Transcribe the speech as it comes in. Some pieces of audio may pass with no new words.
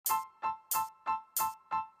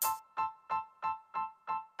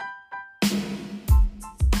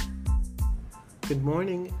Good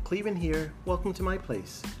morning, Cleveland here. Welcome to my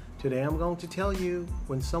place. Today I'm going to tell you,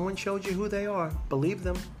 when someone shows you who they are, believe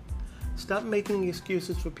them. Stop making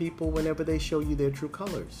excuses for people whenever they show you their true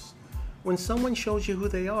colors. When someone shows you who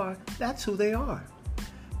they are, that's who they are.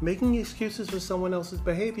 Making excuses for someone else's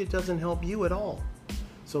behavior doesn't help you at all.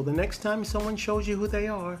 So the next time someone shows you who they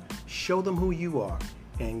are, show them who you are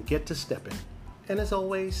and get to stepping. And as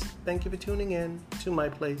always, thank you for tuning in to my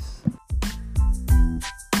place.